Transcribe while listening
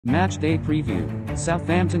Matchday preview,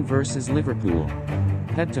 Southampton vs Liverpool.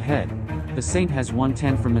 Head-to-head. The Saint has won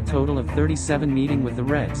 10 from a total of 37 meeting with the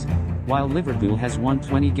Reds, while Liverpool has won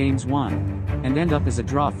 20 games won, and end up as a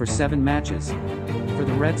draw for 7 matches. For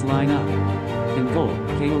the Reds lineup. In goal,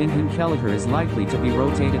 Kieran Kelleher is likely to be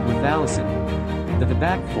rotated with Alisson. The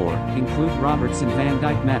back four include Robertson, Van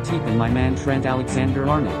Dijk, Matip and my man Trent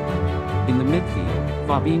Alexander-Arnold. In the midfield,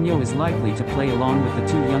 Fabinho is likely to play along with the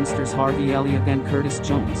two youngsters Harvey Elliott and Curtis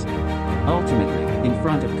Jones. Ultimately, in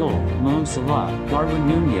front of goal, Mo Salah, Darwin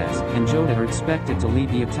Núñez, and Jota are expected to lead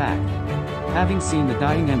the attack. Having seen the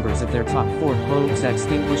dying embers of their top 4 hopes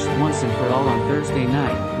extinguished once and for all on Thursday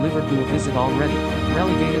night, Liverpool visit already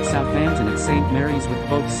relegated Southampton at St Mary's, with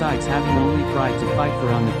both sides having only pride to fight for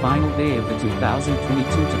on the final day of the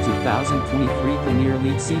 2022-2023 Premier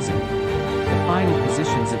League season. The final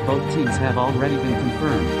positions of both teams have already been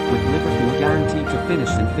confirmed, with Liverpool guaranteed to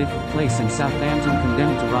finish in 5th place and Southampton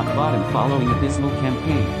condemned to rock bottom following an abysmal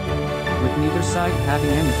campaign. With neither side having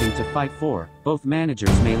anything to fight for, both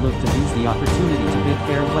managers may look to use the opportunity to bid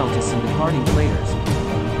farewell to some departing players.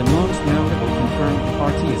 The most notable confirmed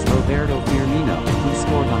party is Roberto Firmino, who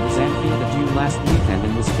scored on his Anfield debut last weekend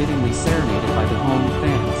and was fittingly serenaded by the home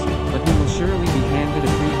fans, but who will surely be handed a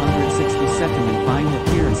 362nd and final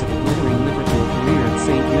appearance of a glittering Liverpool career at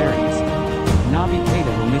St Mary's. Naby Keita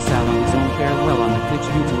will miss out on his own farewell on the pitch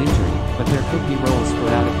due to injury, but there could be roles for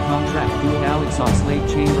out-of-contract duo Alex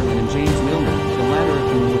Oxlade-Chamberlain and James Milner, the latter of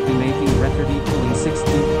whom would be making a record-equaling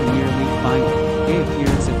 16th Premier League final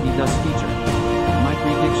appearance if he does feature. My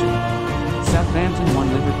prediction: Southampton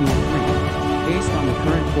 1, Liverpool 3. Based on the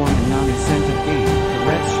current form and non-incentive game, the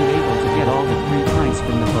Reds should able to get all the 3 points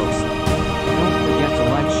from the host. Don't forget to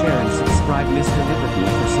like, share and subscribe Mr. Liverpool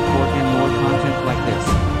for support and more content like this.